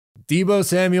Deebo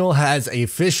Samuel has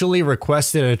officially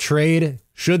requested a trade.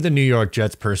 Should the New York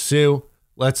Jets pursue?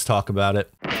 Let's talk about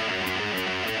it.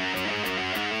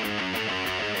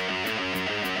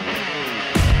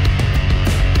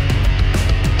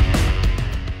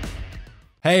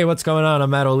 Hey, what's going on? I'm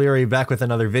Matt O'Leary, back with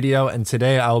another video, and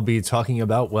today I'll be talking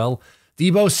about, well,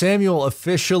 Deebo Samuel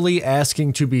officially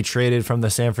asking to be traded from the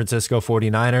San Francisco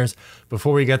 49ers.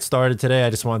 Before we get started today, I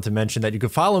just wanted to mention that you can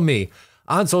follow me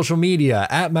on social media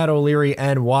at Matt O'Leary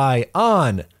NY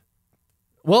on,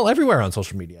 well, everywhere on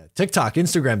social media, TikTok,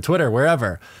 Instagram, Twitter,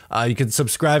 wherever. You can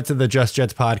subscribe to the Just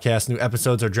Jets podcast. New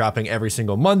episodes are dropping every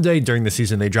single Monday. During the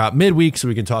season, they drop midweek, so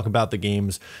we can talk about the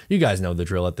games. You guys know the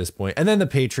drill at this point. And then the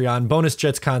Patreon, bonus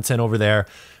Jets content over there.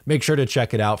 Make sure to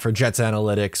check it out for Jets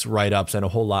analytics, write-ups, and a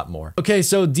whole lot more. Okay,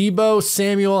 so Deebo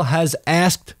Samuel has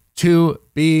asked to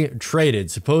be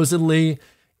traded. Supposedly,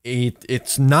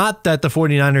 it's not that the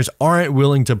 49ers aren't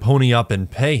willing to pony up and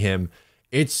pay him.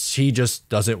 It's he just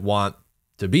doesn't want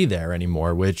to be there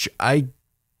anymore, which I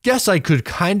guess I could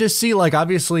kind of see. Like,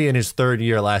 obviously in his third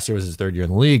year, last year was his third year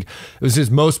in the league. It was his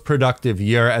most productive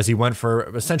year as he went for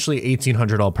essentially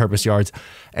 1,800 all-purpose yards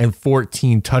and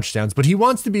 14 touchdowns. But he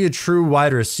wants to be a true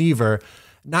wide receiver,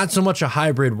 not so much a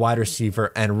hybrid wide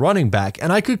receiver and running back.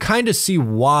 And I could kind of see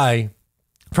why,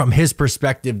 from his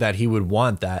perspective, that he would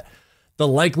want that. The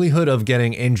likelihood of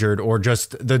getting injured, or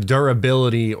just the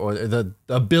durability or the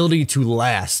ability to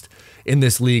last in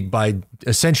this league by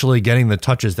essentially getting the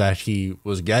touches that he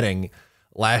was getting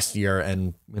last year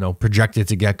and, projected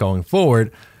to get going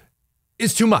forward,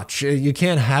 is too much. You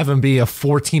can't have him be a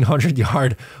 1,400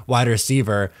 yard wide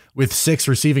receiver with 6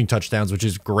 receiving touchdowns, which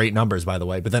is great numbers, by the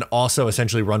way, but then also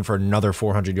essentially run for another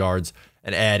 400 yards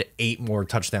and add 8 more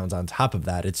touchdowns on top of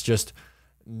that. It's just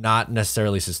not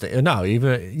necessarily sustainable.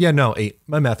 No, 8.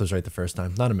 My math was right the first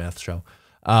time. Not a math show.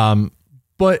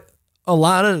 But a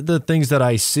lot of the things that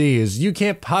I see is you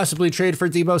can't possibly trade for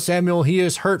Deebo Samuel. He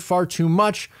is hurt far too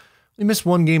much. He missed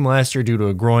 1 game last year due to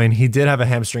a groin. He did have a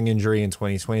hamstring injury in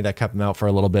 2020 that kept him out for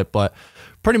a little bit, but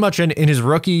pretty much in his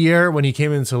rookie year, when he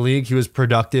came into the league, he was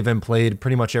productive and played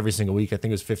pretty much every single week. I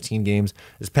think it was 15 games.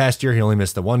 This past year, he only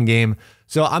missed the 1 game.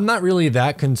 So I'm not really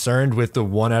that concerned with the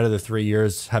 1 out of the 3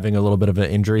 years having a little bit of an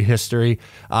injury history,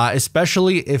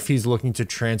 especially if he's looking to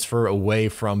transfer away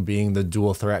from being the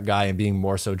dual threat guy and being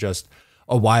more so just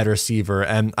a wide receiver.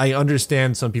 And I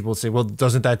understand some people say, well,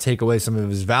 doesn't that take away some of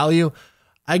his value?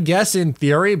 I guess in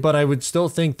theory, but I would still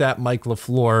think that Mike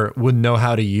LaFleur would know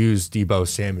how to use Deebo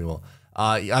Samuel.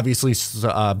 Obviously,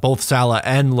 both Saleh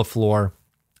and LaFleur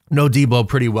know Deebo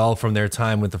pretty well from their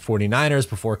time with the 49ers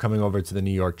before coming over to the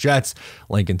New York Jets.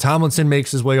 Lincoln Tomlinson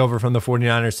makes his way over from the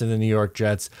 49ers to the New York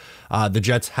Jets. The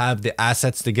Jets have the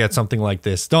assets to get something like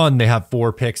this done. They have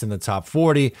 4 picks in the top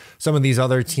 40. Some of these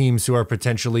other teams who are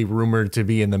potentially rumored to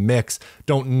be in the mix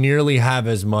don't nearly have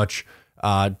as much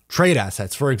trade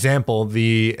assets. For example,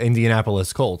 the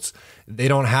Indianapolis Colts. They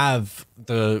don't have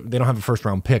a first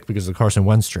round pick because of the Carson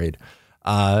Wentz trade.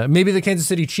 Maybe the Kansas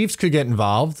City Chiefs could get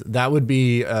involved. That would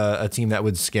be a team that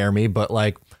would scare me, but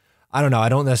I don't know. I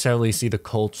don't necessarily see the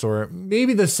Colts, or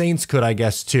maybe the Saints could, I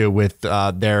guess, too, with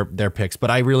their picks.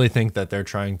 But I really think that they're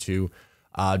trying to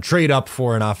trade up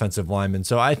for an offensive lineman.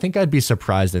 So I think I'd be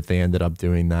surprised if they ended up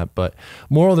doing that. But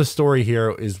moral of the story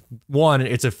here is, one,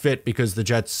 it's a fit because the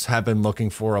Jets have been looking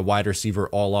for a wide receiver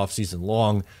all offseason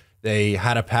long. They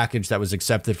had a package that was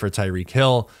accepted for Tyreek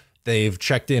Hill. They've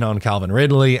checked in on Calvin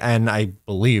Ridley, and I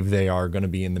believe they are going to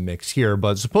be in the mix here.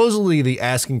 But supposedly the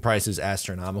asking price is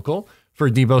astronomical for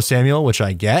Deebo Samuel, which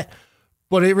I get.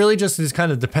 But it really just is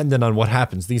kind of dependent on what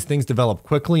happens. These things develop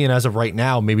quickly, and as of right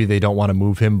now, maybe they don't want to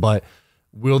move him. But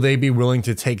will they be willing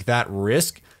to take that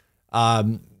risk,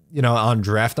 on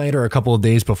draft night or a couple of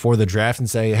days before the draft and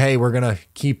say, hey, we're going to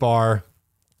keep our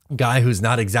guy who's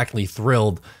not exactly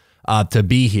thrilled to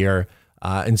be here,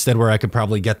 instead where I could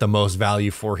probably get the most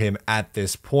value for him at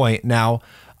this point. Now,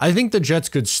 I think the Jets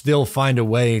could still find a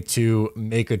way to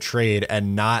make a trade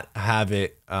and not have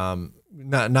it,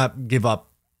 not give up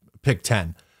pick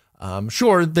 10.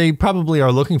 Sure, they probably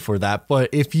are looking for that, but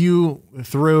if you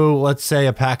threw, let's say,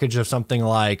 a package of something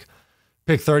like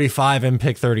pick 35 and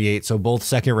pick 38, so both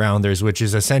second rounders, which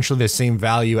is essentially the same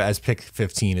value as pick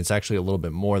 15, it's actually a little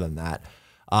bit more than that,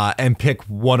 and pick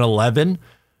 111,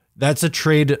 that's a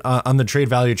trade on the trade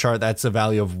value chart. That's a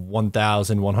value of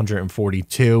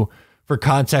 1,142. For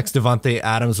context, Devontae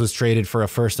Adams was traded for a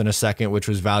first and a second, which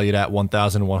was valued at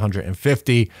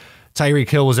 1,150. Tyreek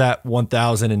Hill was at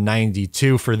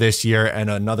 1,092 for this year, and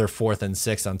another 4th and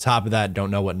 6th on top of that. Don't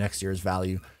know what next year's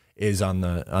value is on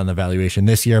the valuation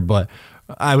this year, but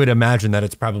I would imagine that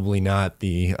it's probably not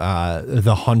the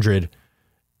 100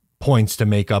 points to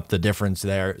make up the difference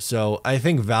there. So I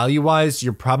think value-wise,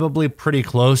 you're probably pretty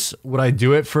close. Would I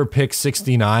do it for pick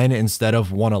 69 instead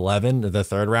of 111, the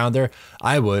third rounder?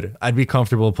 I would. I'd be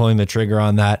comfortable pulling the trigger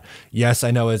on that. Yes,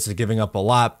 I know it's giving up a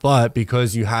lot, but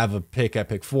because you have a pick at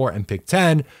pick 4 and pick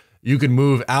 10, you can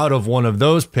move out of one of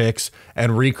those picks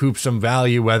and recoup some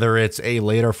value, whether it's a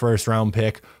later first round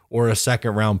pick or a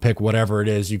second round pick, whatever it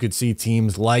is. You could see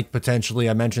teams like potentially,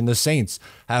 I mentioned the Saints,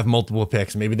 have multiple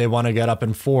picks. Maybe they want to get up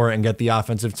in 4 and get the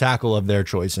offensive tackle of their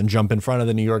choice and jump in front of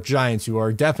the New York Giants, who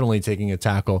are definitely taking a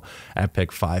tackle at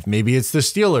pick 5. Maybe it's the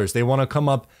Steelers. They want to come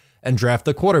up and draft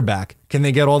the quarterback. Can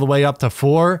they get all the way up to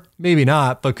 4? Maybe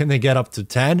not, but can they get up to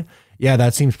 10? Yeah,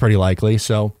 that seems pretty likely.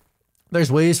 So there's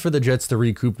ways for the Jets to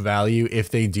recoup value if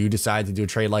they do decide to do a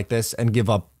trade like this and give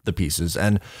up the pieces.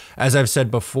 And as I've said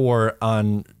before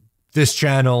on this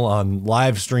channel, on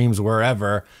live streams,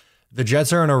 wherever, the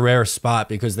Jets are in a rare spot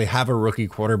because they have a rookie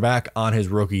quarterback on his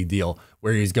rookie deal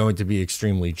where he's going to be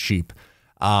extremely cheap.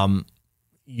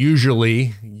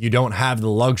 Usually you don't have the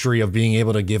luxury of being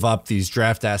able to give up these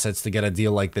draft assets to get a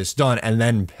deal like this done and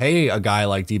then pay a guy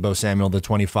like Deebo Samuel the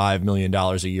 $25 million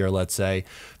a year, let's say,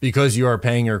 because you are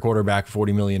paying your quarterback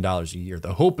 $40 million a year.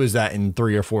 The hope is that in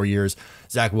 3 or 4 years,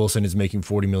 Zach Wilson is making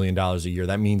 $40 million a year.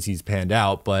 That means he's panned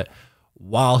out. But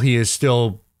while he is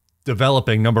still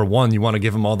developing, number one, you want to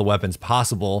give him all the weapons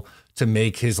possible to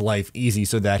make his life easy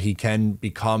so that he can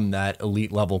become that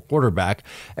elite level quarterback.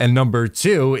 And number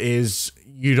two is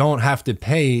you don't have to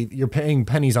pay, you're paying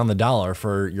pennies on the dollar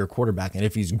for your quarterback. And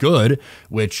if he's good,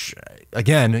 which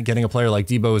again, getting a player like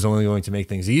Deebo is only going to make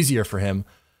things easier for him,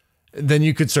 then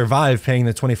you could survive paying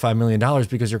the $25 million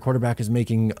because your quarterback is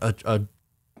making a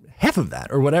half of that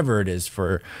or whatever it is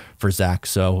for Zach.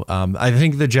 So I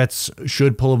think the Jets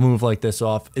should pull a move like this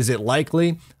off. Is it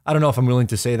likely? I don't know if I'm willing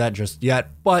to say that just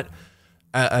yet, but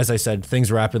as I said, things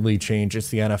rapidly change. It's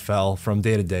the NFL. From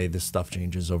day to day, this stuff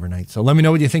changes overnight. So let me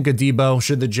know what you think of Deebo.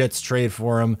 Should the Jets trade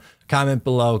for him? Comment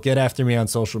below. Get after me on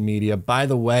social media. By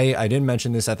the way, I didn't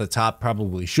mention this at the top,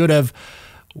 probably should have.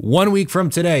 1 week from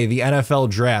today, the NFL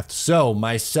draft. So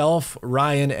myself,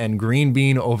 Ryan, and Green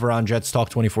Bean over on Jets Talk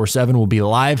 24/7 will be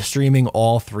live streaming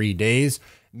all 3 days.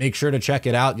 Make sure to check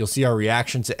it out. You'll see our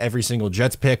reaction to every single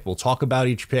Jets pick. We'll talk about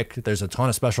each pick. There's a ton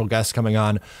of special guests coming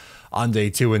on day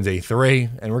 2 and day 3,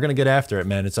 and we're going to get after it,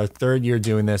 man. It's our 3rd year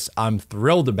doing this. I'm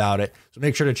thrilled about it. So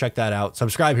make sure to check that out.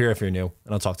 Subscribe here if you're new,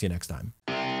 and I'll talk to you next time.